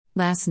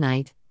Last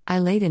night, I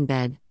laid in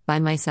bed, by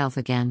myself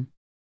again.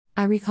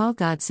 I recall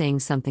God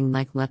saying something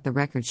like, "Let the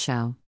record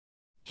show."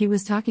 He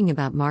was talking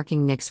about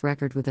marking Nick's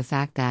record with the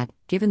fact that,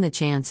 given the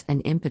chance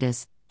and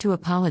impetus to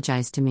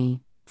apologize to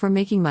me for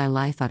making my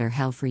life utter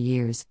hell for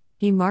years,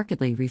 he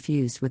markedly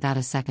refused without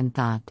a second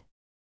thought.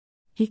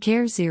 He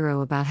cares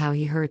zero about how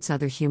he hurts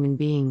other human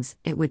beings,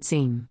 it would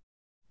seem.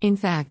 In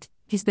fact,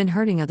 he's been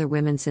hurting other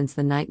women since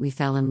the night we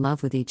fell in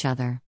love with each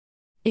other.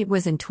 It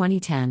was in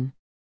 2010.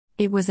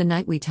 It was a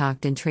night we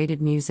talked and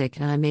traded music,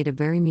 and I made a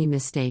very me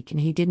mistake,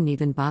 and he didn't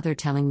even bother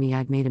telling me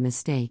I'd made a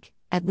mistake,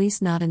 at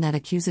least not in that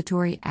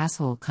accusatory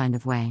asshole kind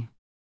of way.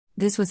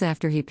 This was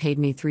after he paid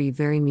me 3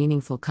 very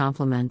meaningful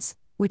compliments,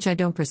 which I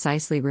don't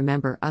precisely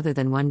remember other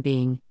than one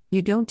being,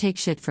 "You don't take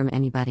shit from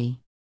anybody."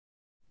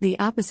 The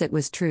opposite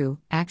was true,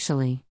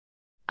 actually.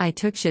 I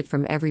took shit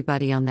from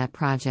everybody on that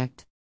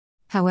project.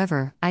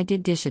 However, I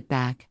did dish it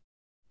back.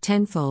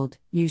 Tenfold,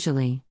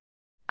 usually.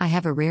 I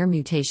have a rare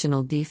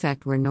mutational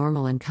defect where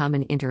normal and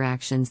common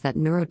interactions that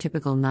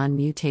neurotypical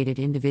non-mutated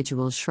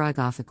individuals shrug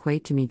off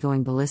equate to me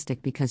going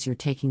ballistic because you're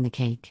taking the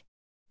cake.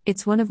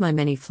 It's one of my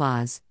many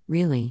flaws,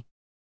 really.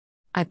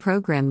 I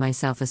program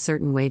myself a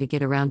certain way to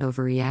get around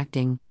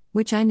overreacting,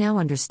 which I now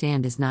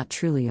understand is not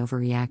truly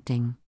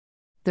overreacting.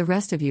 The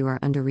rest of you are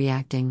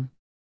underreacting.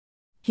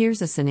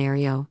 Here's a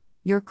scenario: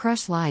 your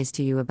crush lies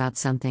to you about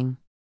something.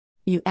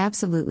 You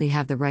absolutely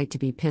have the right to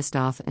be pissed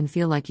off and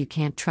feel like you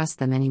can't trust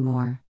them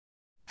anymore.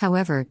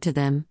 However, to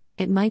them,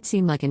 it might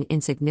seem like an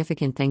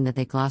insignificant thing that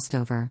they glossed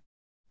over.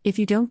 If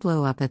you don't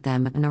blow up at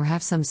them or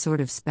have some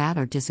sort of spat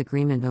or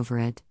disagreement over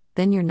it,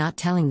 then you're not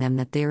telling them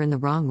that they're in the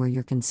wrong where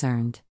you're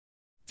concerned.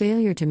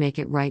 Failure to make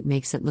it right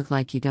makes it look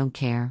like you don't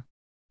care.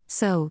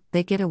 So,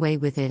 they get away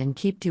with it and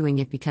keep doing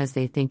it because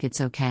they think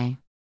it's okay.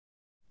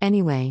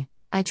 Anyway,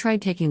 I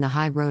tried taking the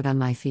high road on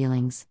my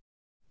feelings.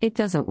 It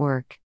doesn't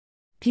work.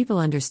 People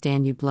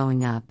understand you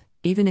blowing up,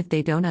 even if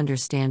they don't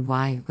understand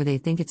why or they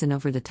think it's an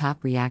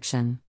over-the-top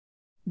reaction.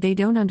 They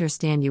don't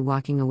understand you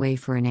walking away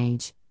for an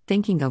age,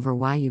 thinking over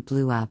why you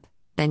blew up,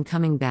 then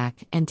coming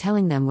back and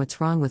telling them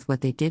what's wrong with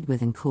what they did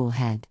with a cool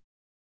head.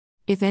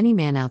 If any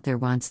man out there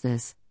wants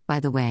this, by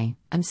the way,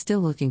 I'm still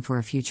looking for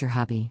a future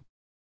hubby.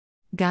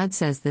 God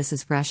says this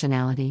is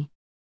rationality.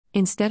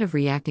 Instead of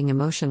reacting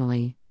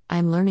emotionally,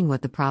 I'm learning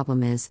what the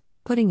problem is,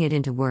 putting it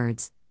into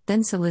words,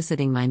 then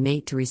soliciting my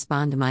mate to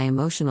respond to my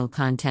emotional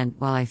content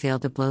while I fail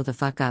to blow the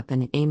fuck up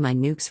and aim my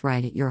nukes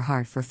right at your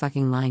heart for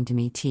fucking lying to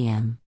me.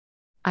 TM.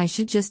 I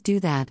should just do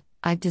that,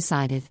 I've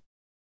decided.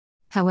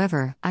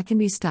 However, I can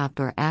be stopped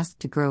or asked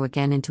to grow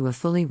again into a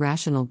fully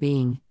rational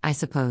being, I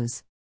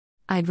suppose.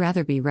 I'd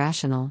rather be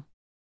rational.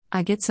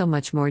 I get so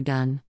much more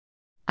done.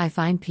 I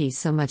find peace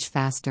so much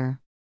faster.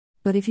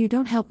 But if you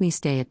don't help me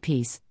stay at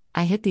peace,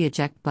 I hit the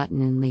eject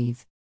button and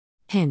leave.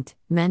 Hint: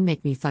 men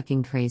make me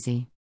fucking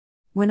crazy.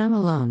 When I'm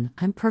alone,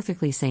 I'm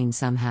perfectly sane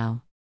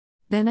somehow.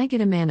 Then I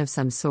get a man of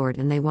some sort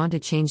and they want to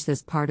change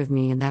this part of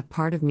me and that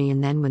part of me,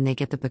 and then when they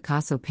get the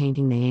Picasso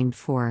painting they aimed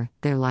for,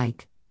 they're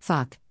like,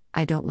 "Fuck,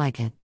 I don't like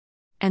it."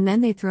 And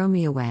then they throw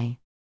me away.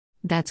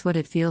 That's what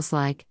it feels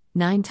like,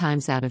 9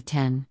 times out of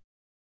 10.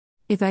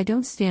 If I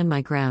don't stand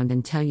my ground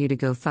and tell you to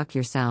go fuck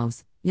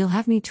yourselves, you'll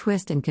have me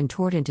twist and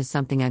contort into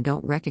something I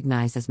don't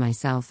recognize as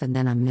myself, and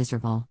then I'm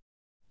miserable.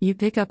 You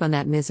pick up on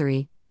that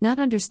misery, not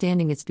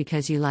understanding it's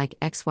because you like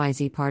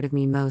XYZ part of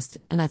me most,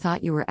 and I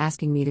thought you were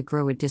asking me to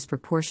grow it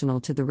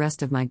disproportional to the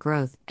rest of my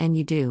growth, and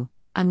you do.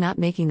 I'm not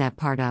making that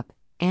part up,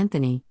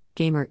 Anthony,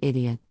 gamer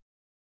idiot.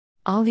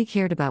 All he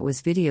cared about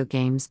was video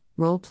games,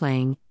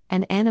 role-playing,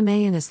 and anime,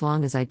 and as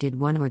long as I did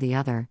one or the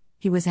other,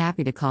 he was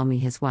happy to call me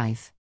his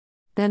wife.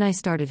 Then I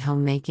started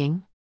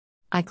homemaking.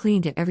 I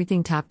cleaned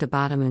everything top to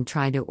bottom and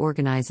tried to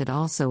organize it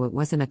all so it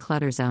wasn't a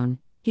clutter zone.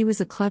 He was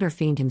a clutter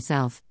fiend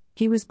himself.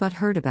 He was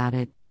butthurt about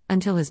it,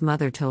 until his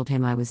mother told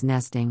him I was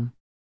nesting.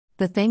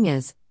 The thing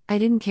is, I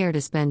didn't care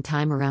to spend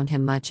time around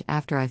him much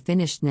after I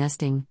finished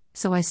nesting,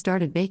 so I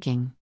started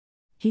baking.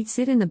 He'd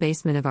sit in the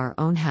basement of our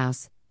own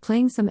house,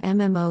 playing some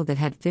MMO that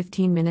had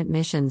 15-minute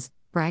missions,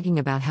 bragging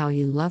about how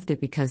he loved it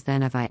because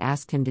then if I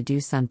asked him to do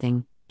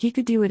something, he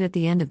could do it at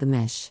the end of the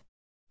mish.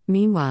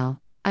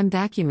 Meanwhile, I'm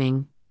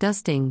vacuuming,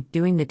 dusting,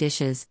 doing the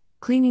dishes,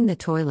 cleaning the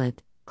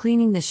toilet,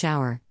 cleaning the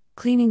shower,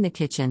 cleaning the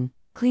kitchen,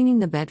 cleaning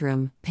the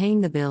bedroom,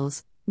 paying the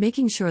bills,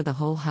 making sure the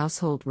whole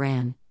household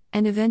ran,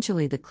 and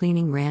eventually the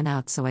cleaning ran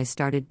out, so I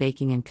started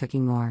baking and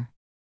cooking more.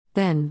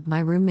 Then, my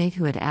roommate,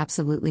 who had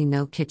absolutely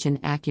no kitchen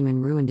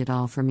acumen, ruined it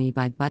all for me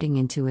by butting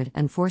into it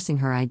and forcing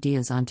her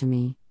ideas onto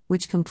me,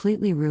 which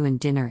completely ruined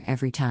dinner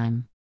every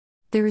time.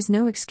 There is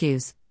no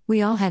excuse,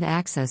 we all had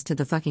access to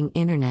the fucking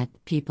internet,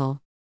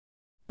 people.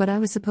 But I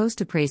was supposed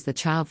to praise the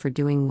child for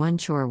doing one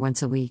chore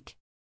once a week.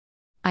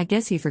 I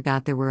guess he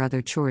forgot there were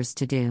other chores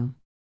to do.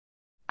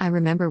 I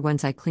remember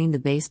once I cleaned the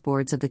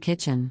baseboards of the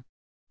kitchen.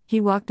 He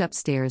walked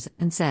upstairs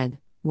and said,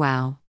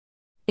 "Wow.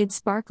 It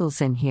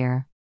sparkles in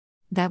here."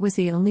 That was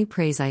the only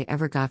praise I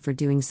ever got for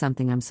doing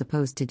something I'm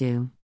supposed to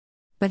do.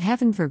 But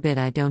heaven forbid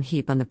I don't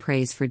heap on the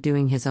praise for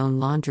doing his own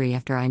laundry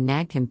after I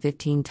nagged him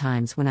 15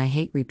 times when I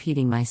hate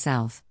repeating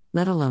myself,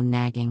 let alone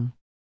nagging.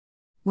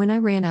 When I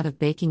ran out of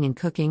baking and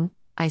cooking,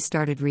 I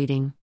started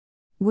reading.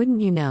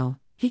 Wouldn't you know,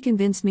 he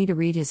convinced me to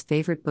read his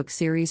favorite book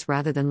series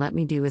rather than let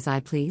me do as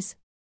I please.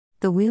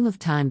 The Wheel of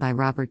Time by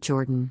Robert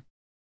Jordan.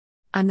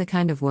 I'm the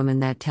kind of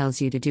woman that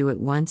tells you to do it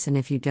once, and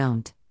if you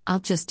don't, I'll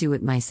just do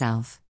it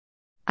myself.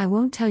 I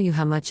won't tell you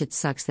how much it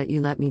sucks that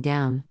you let me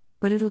down,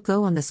 but it'll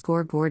go on the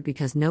scoreboard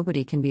because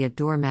nobody can be a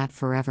doormat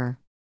forever.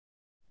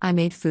 I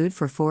made food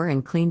for 4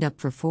 and cleaned up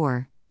for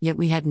 4, yet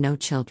we had no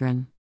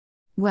children.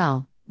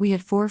 Well, we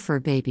had 4 fur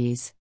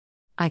babies.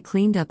 I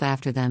cleaned up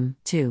after them,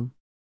 too.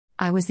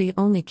 I was the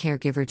only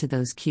caregiver to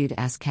those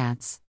cute-ass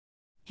cats.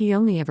 He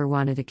only ever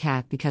wanted a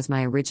cat because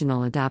my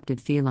original adopted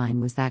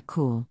feline was that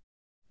cool.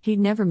 He'd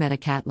never met a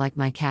cat like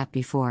my cat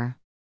before.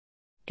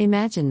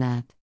 Imagine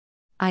that.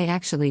 I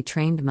actually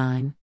trained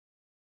mine.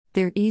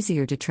 They're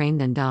easier to train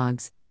than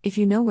dogs, if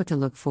you know what to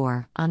look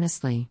for,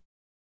 honestly.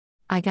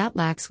 I got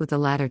lax with the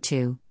latter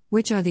 2,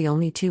 which are the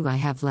only 2 I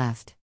have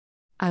left.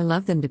 I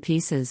love them to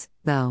pieces,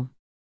 though.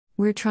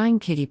 We're trying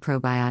kitty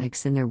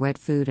probiotics in their wet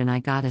food, and I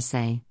gotta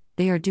say,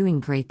 they are doing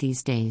great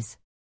these days.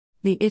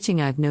 The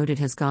itching I've noted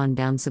has gone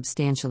down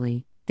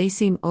substantially, they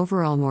seem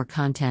overall more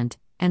content,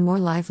 and more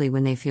lively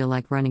when they feel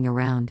like running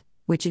around,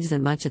 which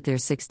isn't much at their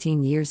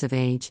 16 years of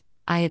age,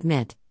 I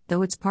admit,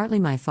 though it's partly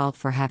my fault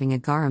for having a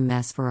garum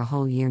mess for a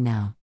whole year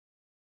now.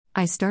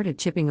 I started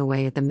chipping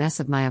away at the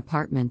mess of my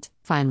apartment,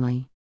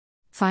 finally.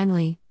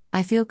 Finally,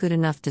 I feel good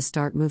enough to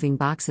start moving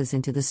boxes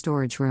into the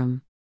storage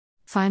room.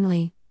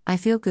 Finally, I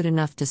feel good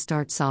enough to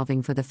start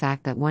solving for the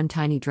fact that one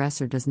tiny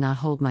dresser does not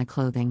hold my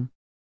clothing.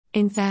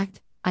 In fact,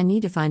 I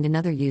need to find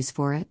another use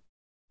for it.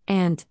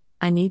 And,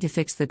 I need to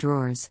fix the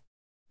drawers.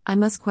 I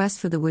must quest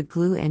for the wood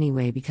glue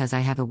anyway because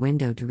I have a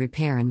window to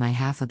repair in my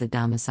half of the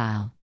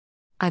domicile.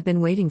 I've been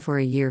waiting for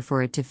a year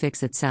for it to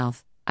fix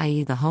itself,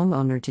 i.e. the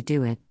homeowner to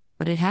do it,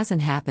 but it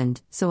hasn't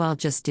happened, so I'll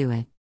just do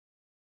it.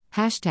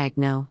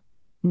 #no.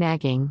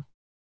 Nagging.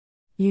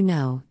 You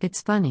know,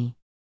 it's funny.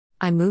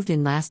 I moved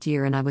in last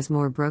year and I was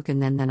more broken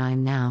then than I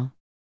am now.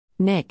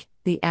 Nick,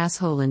 the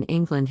asshole in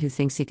England who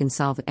thinks he can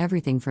solve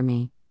everything for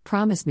me,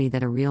 promised me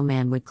that a real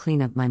man would clean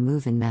up my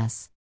move-in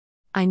mess.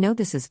 I know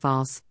this is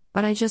false,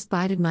 but I just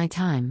bided my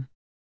time.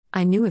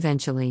 I knew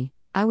eventually,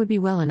 I would be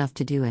well enough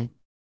to do it.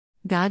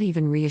 God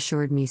even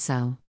reassured me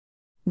so.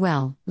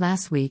 Well,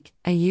 last week,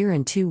 a year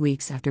and 2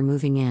 weeks after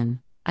moving in,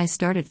 I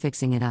started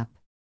fixing it up.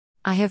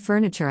 I have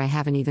furniture I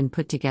haven't even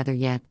put together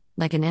yet,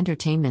 like an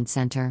entertainment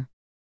center.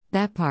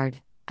 That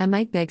part, I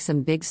might beg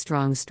some big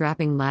strong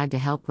strapping lad to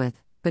help with,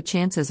 but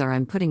chances are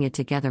I'm putting it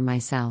together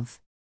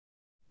myself.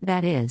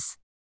 That is,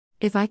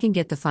 if I can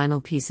get the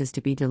final pieces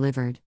to be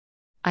delivered.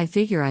 I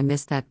figure I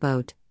missed that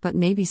boat, but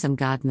maybe some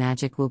god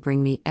magic will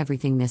bring me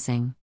everything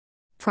missing.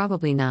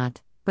 Probably not,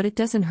 but it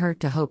doesn't hurt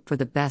to hope for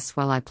the best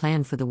while I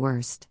plan for the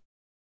worst.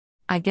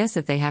 I guess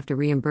if they have to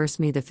reimburse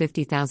me the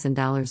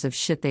 $50,000 of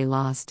shit they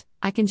lost,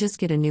 I can just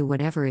get a new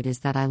whatever it is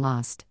that I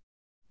lost.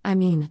 I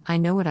mean, I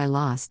know what I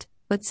lost,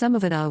 but some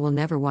of it I will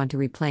never want to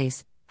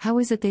replace. How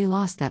is it they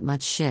lost that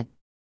much shit?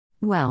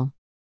 Well,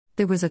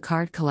 there was a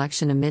card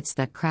collection amidst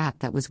that crap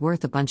that was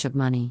worth a bunch of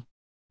money.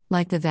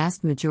 Like the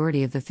vast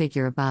majority of the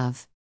figure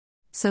above.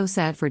 So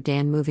sad for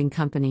Dan Moving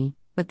Company,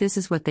 but this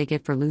is what they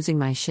get for losing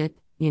my shit,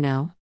 you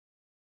know?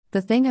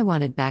 The thing I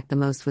wanted back the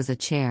most was a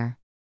chair.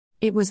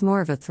 It was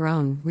more of a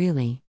throne,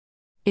 really.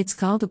 It's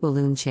called a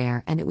balloon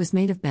chair and it was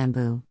made of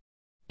bamboo.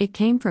 It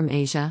came from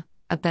Asia,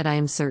 of that I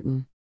am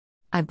certain.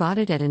 I bought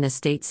it at an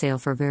estate sale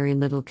for very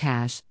little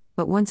cash,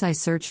 but once I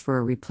searched for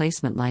a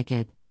replacement like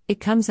it, it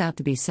comes out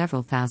to be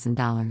several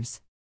 $1,000s.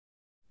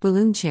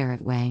 Balloon chair at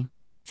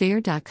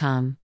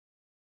Wayfair.com.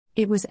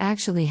 It was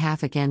actually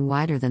half again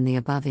wider than the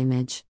above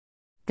image.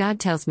 God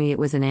tells me it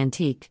was an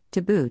antique,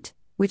 to boot,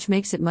 which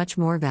makes it much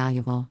more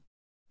valuable.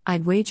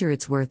 I'd wager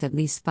it's worth at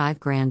least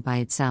 $5,000 by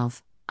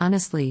itself,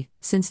 honestly,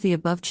 since the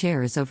above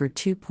chair is over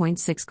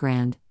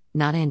 $2,600,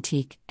 not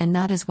antique, and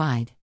not as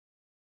wide.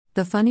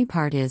 The funny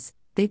part is,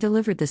 they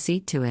delivered the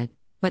seat to it,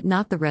 but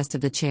not the rest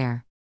of the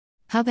chair.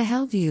 How the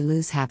hell do you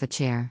lose half a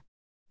chair?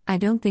 I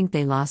don't think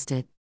they lost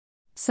it.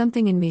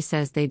 Something in me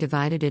says they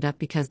divided it up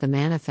because the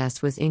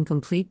manifest was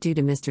incomplete due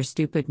to Mr.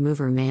 Stupid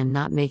Mover Man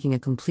not making a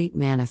complete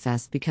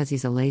manifest because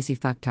he's a lazy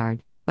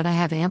fucktard, but I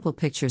have ample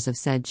pictures of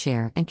said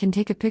chair and can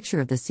take a picture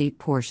of the seat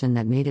portion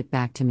that made it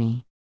back to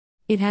me.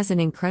 It has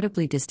an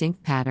incredibly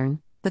distinct pattern,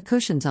 the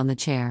cushions on the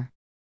chair.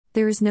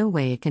 There is no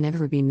way it can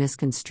ever be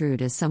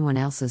misconstrued as someone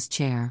else's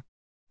chair.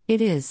 It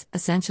is,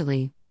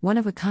 essentially, one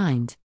of a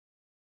kind.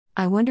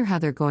 I wonder how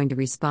they're going to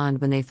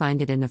respond when they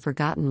find it in a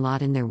forgotten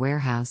lot in their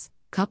warehouse,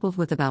 coupled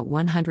with about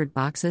 100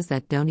 boxes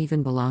that don't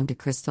even belong to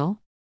Crystal.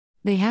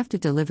 They have to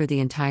deliver the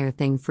entire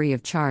thing free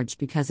of charge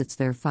because it's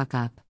their fuck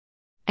up.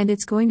 And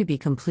it's going to be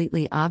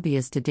completely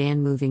obvious to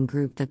Dan Moving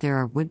Group that there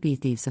are would-be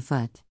thieves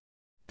afoot.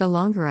 The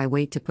longer I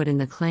wait to put in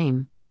the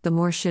claim, the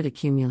more shit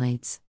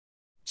accumulates.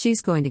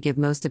 She's going to give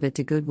most of it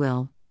to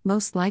Goodwill,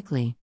 most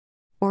likely.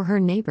 Or her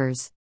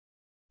neighbors.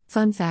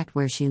 Fun fact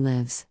where she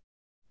lives.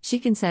 She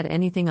can set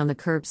anything on the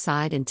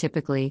curbside and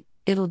typically,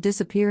 it'll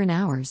disappear in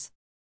hours.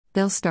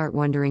 They'll start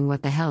wondering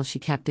what the hell she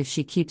kept if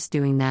she keeps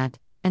doing that,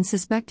 and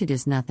suspected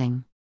is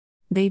nothing.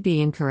 They'd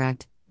be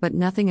incorrect, but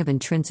nothing of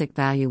intrinsic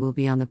value will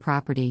be on the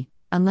property,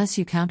 unless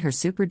you count her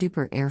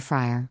super-duper air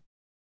fryer.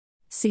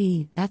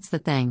 See, that's the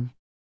thing.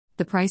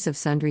 The price of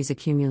sundries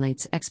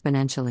accumulates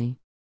exponentially.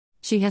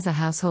 She has a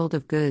household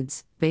of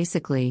goods,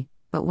 basically,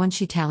 but once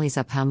she tallies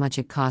up how much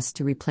it costs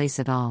to replace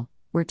it all,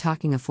 we're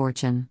talking a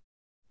fortune.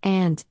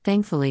 And,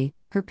 thankfully,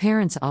 her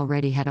parents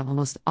already had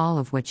almost all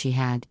of what she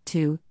had,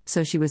 too,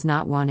 so she was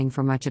not wanting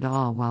for much at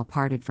all while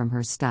parted from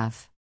her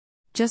stuff.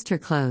 Just her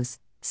clothes,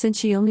 since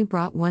she only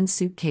brought one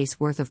suitcase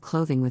worth of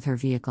clothing with her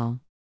vehicle.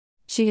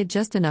 She had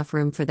just enough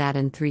room for that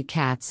and 3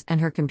 cats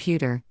and her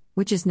computer,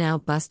 which is now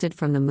busted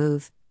from the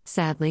move,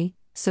 sadly,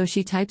 so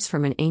she types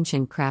from an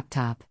ancient crap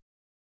top.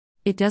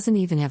 It doesn't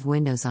even have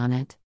windows on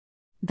it.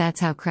 That's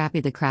how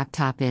crappy the crap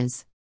top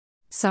is.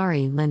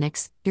 Sorry,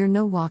 Linux, you're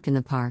no walk in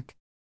the park.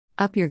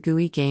 Up your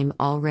GUI game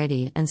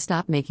already and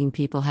stop making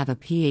people have a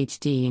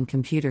PhD in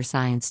computer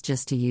science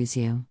just to use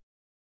you.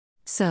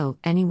 So,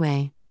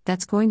 anyway,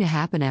 that's going to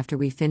happen after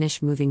we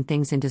finish moving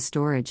things into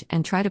storage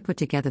and try to put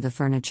together the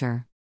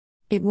furniture.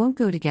 It won't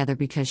go together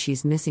because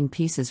she's missing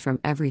pieces from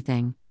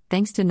everything,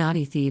 thanks to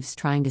naughty thieves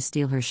trying to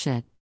steal her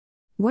shit.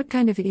 What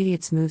kind of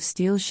idiots move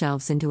steel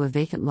shelves into a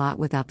vacant lot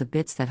without the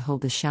bits that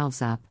hold the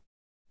shelves up?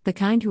 The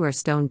kind who are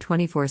stoned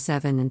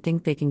 24/7 and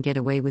think they can get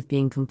away with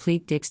being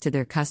complete dicks to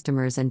their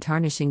customers and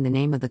tarnishing the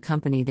name of the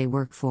company they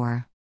work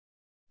for.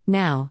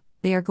 Now,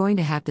 they are going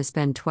to have to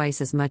spend twice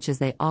as much as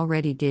they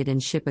already did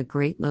and ship a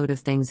great load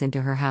of things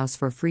into her house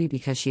for free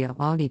because she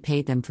already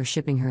paid them for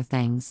shipping her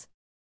things.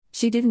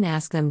 She didn't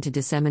ask them to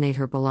disseminate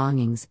her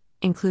belongings,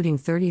 including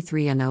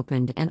 33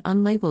 unopened and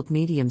unlabeled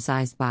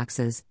medium-sized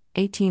boxes,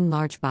 18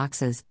 large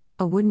boxes,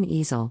 a wooden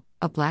easel,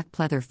 a black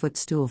pleather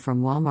footstool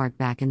from Walmart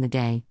back in the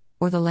day,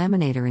 or the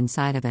laminator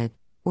inside of it,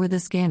 or the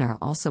scanner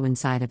also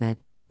inside of it.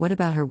 What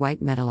about her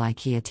white metal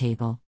IKEA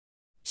table?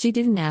 She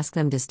didn't ask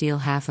them to steal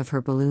half of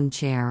her balloon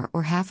chair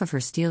or half of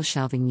her steel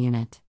shelving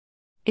unit.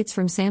 It's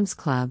from Sam's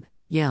Club,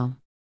 yo.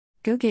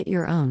 Go get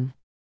your own.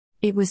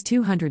 It was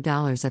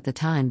 $200 at the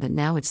time, but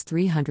now it's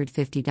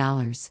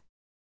 $350.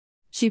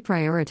 She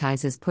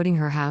prioritizes putting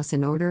her house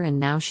in order and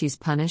now she's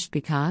punished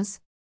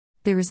because?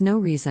 There is no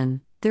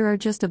reason, there are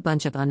just a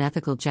bunch of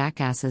unethical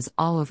jackasses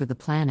all over the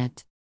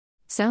planet.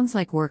 Sounds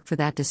like work for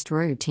that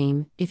destroyer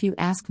team, if you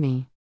ask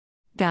me.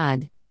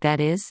 God, that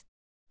is?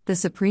 The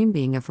supreme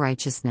being of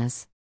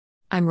righteousness.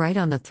 I'm right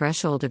on the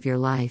threshold of your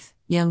life,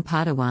 young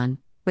Padawan,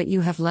 but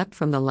you have leapt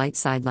from the light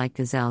side like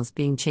gazelles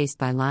being chased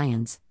by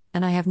lions,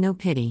 and I have no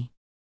pity.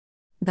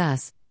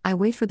 Thus, I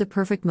wait for the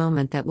perfect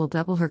moment that will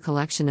double her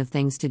collection of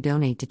things to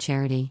donate to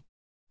charity.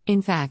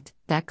 In fact,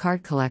 that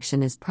card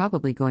collection is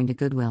probably going to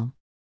Goodwill.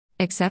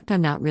 Except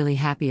I'm not really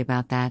happy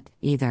about that,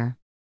 either.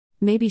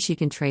 Maybe she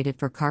can trade it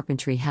for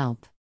carpentry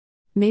help.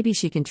 Maybe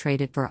she can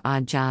trade it for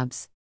odd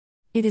jobs.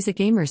 It is a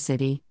gamer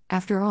city,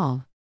 after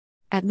all.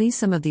 At least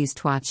some of these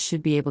twats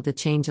should be able to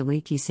change a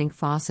leaky sink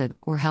faucet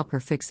or help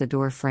her fix a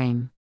door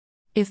frame.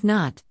 If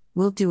not,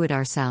 we'll do it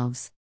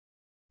ourselves.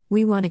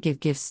 We want to give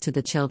gifts to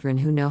the children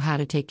who know how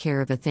to take care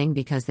of a thing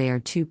because they are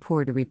too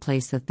poor to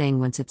replace the thing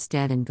once it's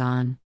dead and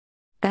gone.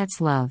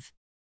 That's love.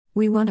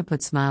 We want to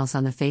put smiles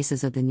on the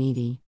faces of the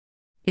needy.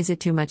 Is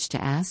it too much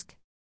to ask?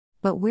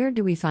 But where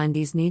do we find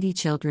these needy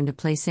children to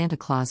play Santa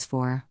Claus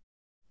for?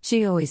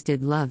 She always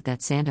did love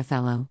that Santa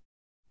fellow.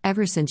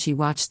 Ever since she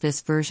watched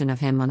this version of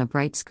him on a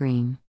bright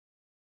screen.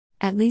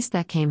 At least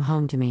that came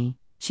home to me,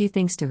 she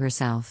thinks to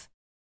herself.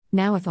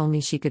 Now if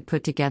only she could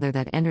put together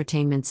that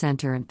entertainment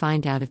center and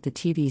find out if the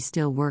TV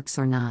still works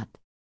or not.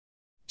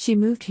 She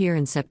moved here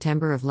in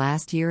September of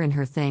last year and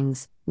her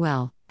things,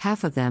 well,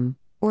 half of them,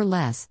 or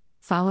less,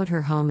 followed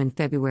her home in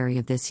February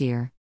of this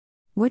year.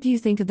 What do you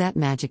think of that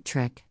magic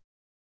trick?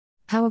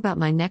 How about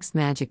my next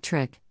magic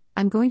trick?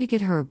 I'm going to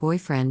get her a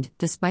boyfriend,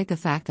 despite the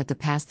fact that the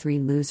past 3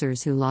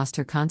 losers who lost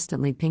her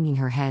constantly pinging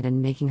her head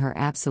and making her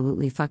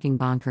absolutely fucking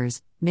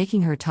bonkers,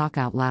 making her talk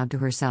out loud to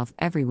herself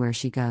everywhere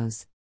she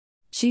goes.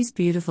 She's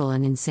beautiful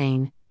and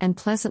insane, and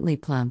pleasantly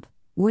plump.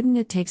 Wouldn't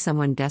it take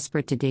someone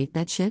desperate to date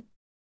that shit?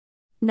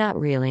 Not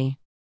really.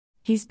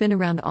 He's been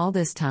around all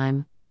this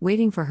time,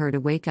 waiting for her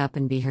to wake up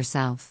and be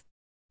herself.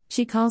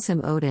 She calls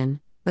him Odin,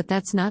 but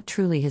that's not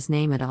truly his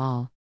name at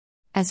all.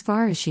 As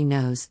far as she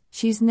knows,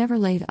 she's never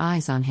laid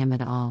eyes on him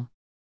at all.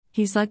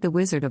 He's like the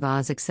Wizard of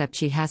Oz except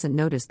she hasn't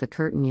noticed the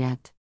curtain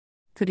yet.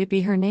 Could it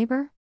be her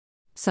neighbor?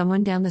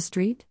 Someone down the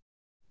street?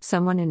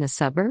 Someone in a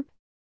suburb?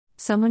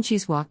 Someone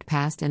she's walked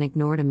past and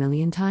ignored a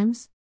million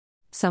times?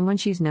 Someone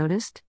she's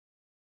noticed?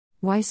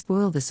 Why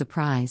spoil the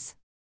surprise?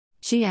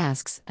 She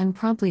asks and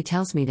promptly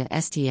tells me to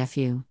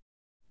STFU.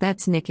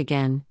 That's Nick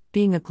again,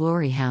 being a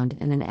glory hound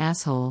and an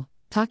asshole,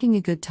 talking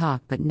a good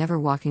talk but never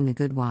walking the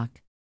good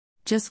walk.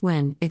 Just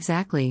when,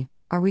 exactly,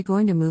 are we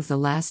going to move the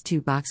last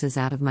 2 boxes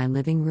out of my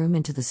living room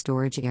into the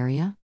storage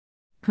area?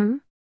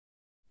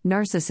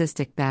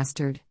 Narcissistic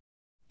bastard.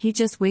 He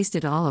just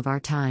wasted all of our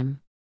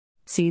time.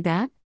 See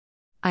that?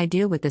 I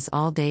deal with this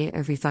all day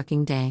every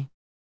fucking day.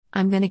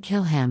 I'm gonna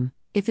kill him,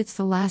 if it's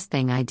the last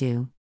thing I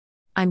do.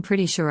 I'm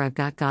pretty sure I've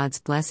got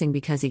God's blessing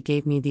because he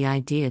gave me the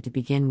idea to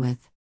begin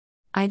with.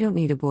 I don't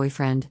need a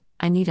boyfriend,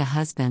 I need a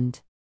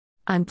husband.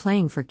 I'm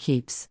playing for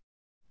keeps.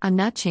 I'm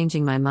not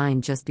changing my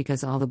mind just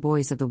because all the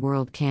boys of the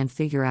world can't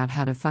figure out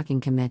how to fucking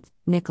commit,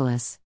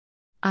 Nicholas.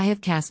 I have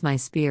cast my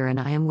spear and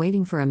I am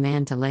waiting for a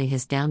man to lay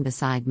his down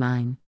beside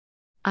mine.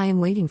 I am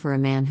waiting for a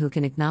man who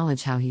can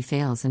acknowledge how he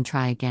fails and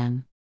try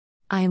again.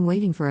 I am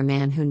waiting for a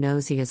man who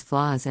knows he has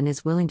flaws and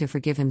is willing to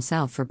forgive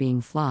himself for being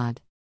flawed.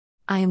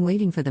 I am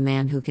waiting for the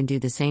man who can do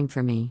the same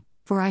for me,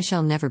 for I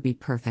shall never be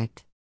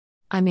perfect.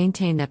 I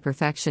maintain that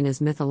perfection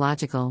is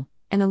mythological,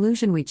 an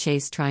illusion we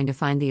chase trying to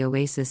find the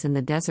oasis in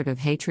the desert of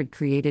hatred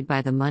created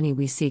by the money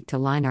we seek to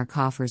line our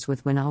coffers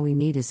with when all we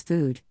need is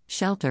food,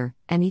 shelter,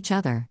 and each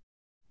other.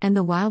 And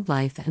the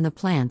wildlife and the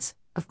plants,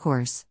 of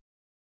course.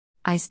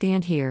 I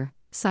stand here,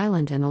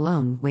 silent and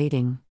alone,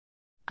 waiting.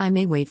 I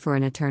may wait for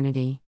an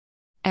eternity.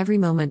 Every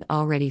moment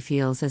already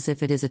feels as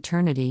if it is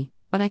eternity,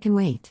 but I can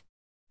wait.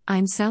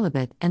 I'm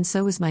celibate, and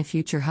so is my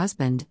future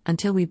husband,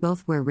 until we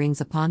both wear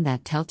rings upon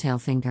that telltale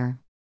finger.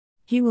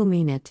 He will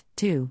mean it,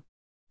 too.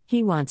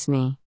 He wants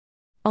me.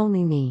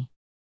 Only me.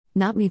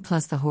 Not me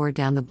plus the whore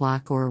down the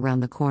block or around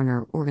the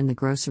corner or in the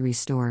grocery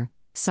store.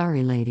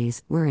 Sorry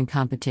ladies, we're in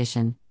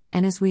competition,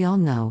 and as we all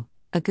know,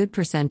 a good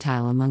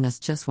percentile among us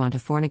just want to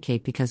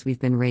fornicate because we've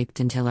been raped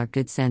until our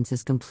good sense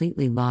is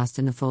completely lost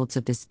in the folds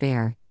of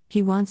despair.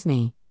 He wants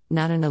me,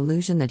 not an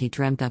illusion that he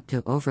dreamt up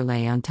to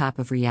overlay on top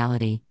of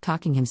reality,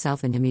 talking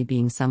himself into me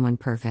being someone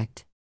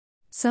perfect.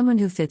 Someone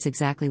who fits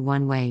exactly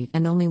one way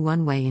and only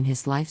one way in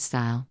his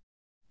lifestyle.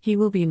 He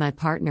will be my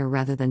partner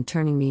rather than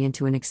turning me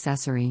into an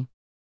accessory.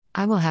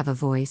 I will have a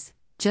voice,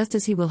 just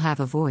as he will have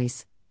a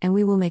voice, and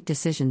we will make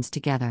decisions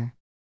together.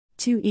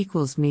 Two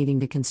equals meeting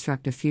to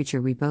construct a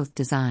future we both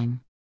design.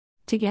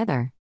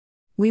 Together.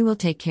 We will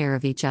take care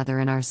of each other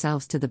and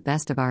ourselves to the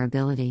best of our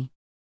ability.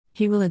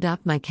 He will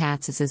adopt my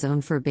cats as his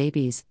own fur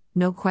babies,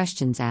 no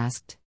questions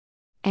asked.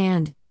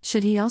 And,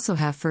 should he also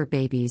have fur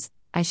babies,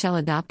 I shall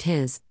adopt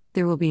his.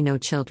 There will be no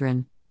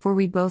children, for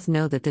we both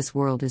know that this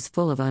world is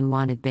full of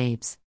unwanted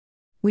babes.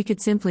 We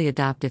could simply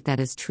adopt if that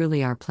is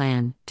truly our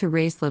plan, to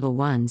raise little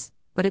ones,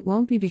 but it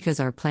won't be because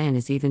our plan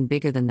is even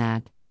bigger than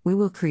that. We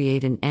will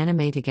create an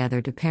anime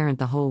together to parent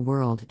the whole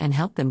world and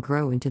help them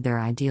grow into their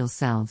ideal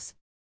selves.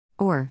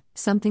 Or,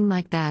 something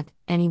like that,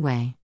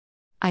 anyway.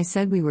 I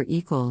said we were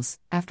equals,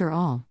 after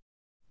all.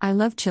 I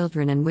love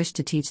children and wish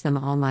to teach them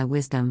all my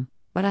wisdom,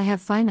 but I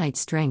have finite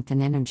strength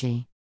and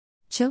energy.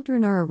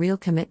 Children are a real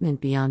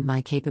commitment beyond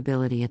my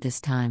capability at this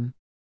time.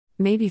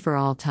 Maybe for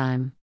all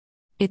time.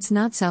 It's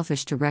not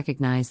selfish to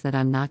recognize that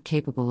I'm not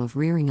capable of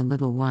rearing a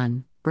little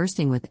one,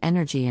 bursting with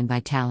energy and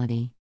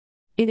vitality.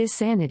 It is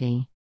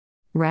sanity.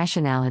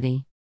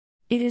 Rationality.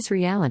 It is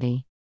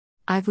reality.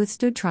 I've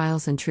withstood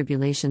trials and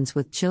tribulations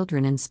with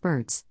children in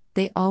spurts,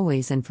 they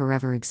always and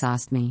forever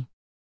exhaust me.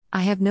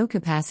 I have no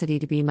capacity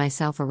to be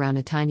myself around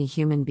a tiny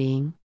human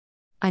being.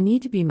 I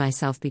need to be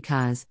myself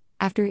because,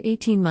 after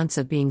 18 months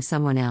of being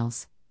someone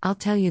else, I'll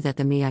tell you that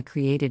the me I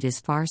created is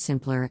far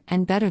simpler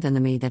and better than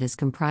the me that is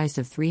comprised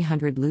of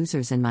 300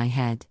 losers in my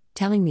head,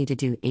 telling me to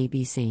do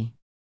ABC.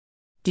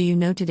 Do you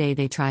know today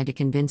they tried to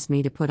convince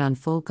me to put on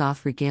full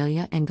goth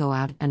regalia and go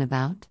out and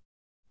about?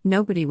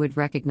 Nobody would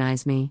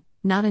recognize me,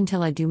 not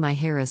until I do my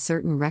hair a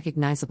certain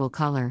recognizable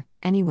color,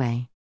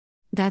 anyway.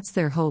 That's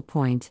their whole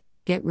point,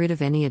 get rid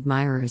of any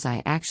admirers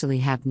I actually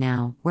have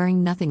now,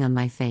 wearing nothing on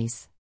my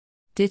face.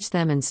 Ditch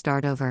them and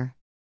start over.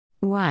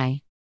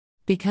 Why?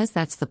 Because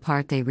that's the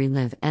part they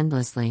relive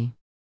endlessly.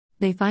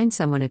 They find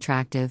someone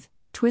attractive,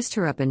 twist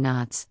her up in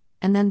knots,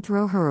 and then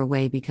throw her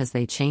away because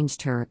they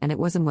changed her and it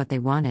wasn't what they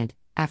wanted,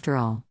 after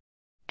all.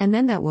 And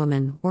then that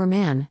woman, or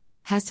man,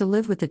 has to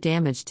live with the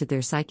damage to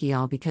their psyche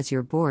all because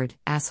you're bored,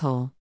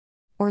 asshole.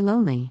 Or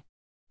lonely.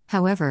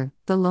 However,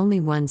 the lonely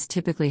ones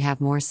typically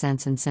have more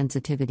sense and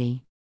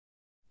sensitivity.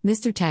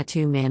 Mr.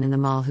 Tattoo Man in the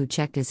mall who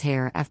checked his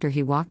hair after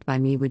he walked by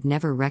me would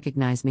never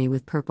recognize me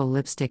with purple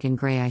lipstick and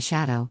gray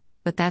eyeshadow,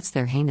 but that's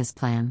their heinous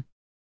plan.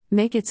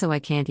 Make it so I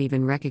can't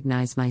even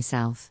recognize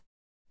myself.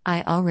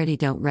 I already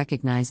don't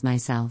recognize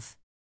myself.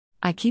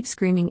 I keep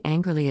screaming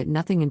angrily at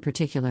nothing in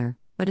particular,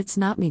 but it's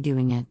not me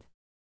doing it.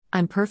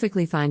 I'm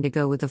perfectly fine to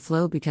go with the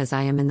flow because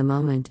I am in the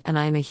moment and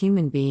I am a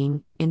human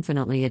being,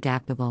 infinitely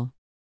adaptable.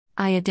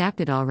 I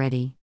adapted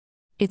already.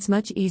 It's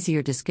much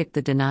easier to skip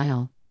the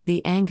denial,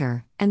 the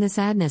anger, and the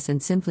sadness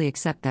and simply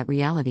accept that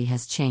reality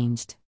has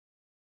changed.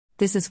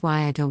 This is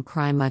why I don't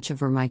cry much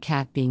over my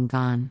cat being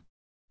gone.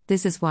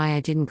 This is why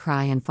I didn't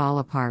cry and fall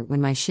apart when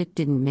my shit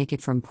didn't make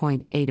it from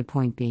point A to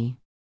point B.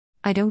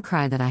 I don't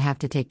cry that I have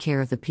to take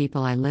care of the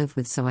people I live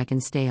with so I can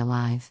stay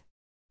alive.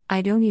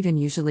 I don't even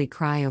usually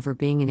cry over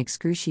being in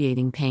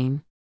excruciating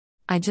pain.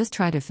 I just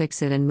try to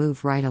fix it and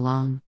move right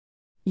along.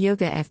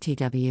 Yoga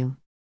FTW.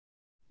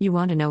 You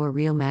want to know a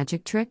real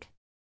magic trick?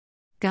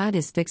 God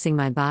is fixing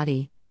my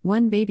body,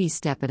 one baby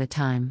step at a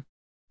time.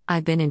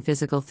 I've been in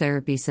physical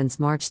therapy since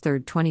March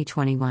 3,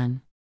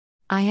 2021.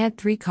 I had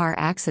 3 car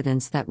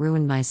accidents that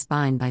ruined my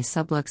spine by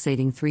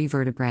subluxating 3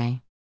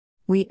 vertebrae.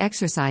 We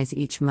exercise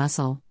each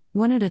muscle,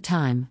 one at a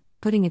time,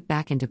 putting it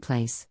back into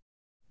place.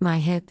 My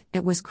hip,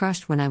 it was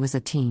crushed when I was a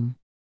teen.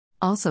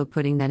 Also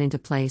putting that into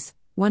place,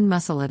 one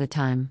muscle at a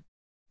time.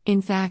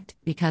 In fact,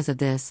 because of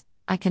this,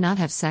 I cannot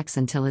have sex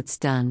until it's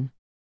done.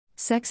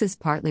 Sex is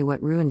partly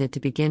what ruined it to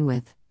begin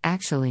with,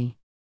 actually.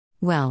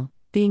 Well,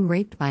 being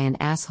raped by an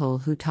asshole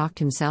who talked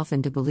himself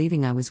into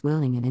believing I was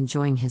willing and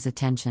enjoying his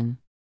attention.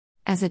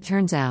 As it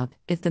turns out,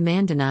 if the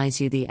man denies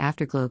you the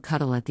afterglow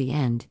cuddle at the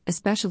end,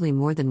 especially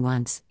more than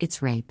once,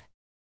 it's rape.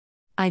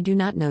 I do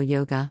not know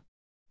yoga.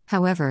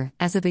 However,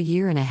 as of a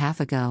year and a half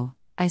ago,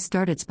 I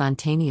started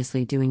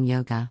spontaneously doing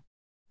yoga.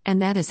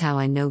 And that is how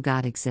I know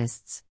God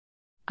exists.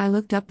 I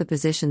looked up the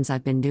positions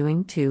I've been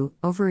doing too,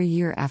 over a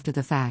year after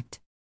the fact.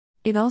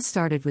 It all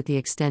started with the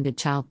extended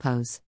child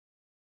pose.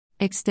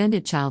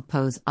 Extended child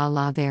pose a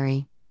la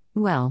very,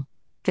 well,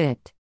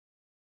 fit.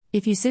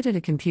 If you sit at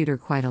a computer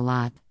quite a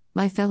lot,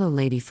 my fellow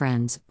lady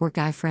friends, or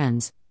guy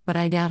friends, but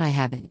I doubt I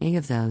have any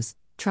of those,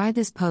 try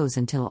this pose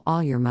until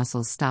all your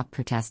muscles stop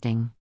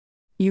protesting.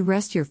 You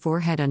rest your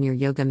forehead on your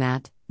yoga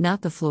mat,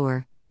 not the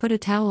floor, put a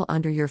towel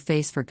under your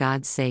face for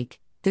God's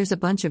sake, there's a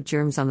bunch of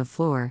germs on the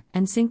floor,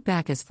 and sink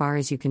back as far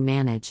as you can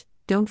manage,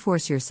 don't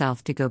force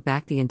yourself to go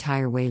back the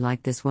entire way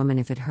like this woman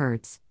if it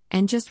hurts,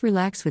 and just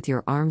relax with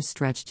your arms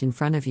stretched in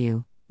front of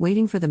you,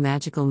 waiting for the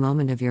magical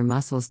moment of your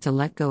muscles to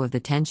let go of the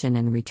tension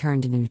and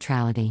return to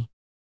neutrality.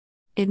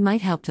 It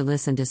might help to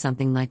listen to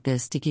something like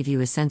this to give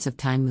you a sense of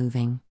time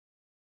moving.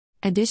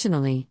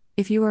 Additionally,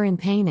 if you are in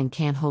pain and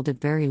can't hold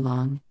it very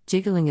long,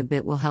 jiggling a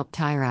bit will help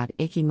tire out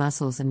achy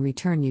muscles and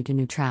return you to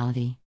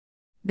neutrality.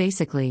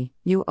 Basically,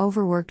 you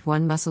overworked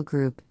one muscle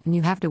group, and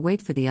you have to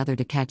wait for the other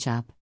to catch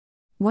up.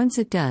 Once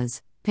it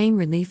does, pain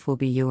relief will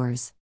be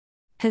yours.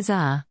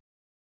 Huzzah!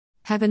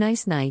 Have a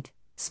nice night,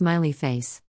 smiley face.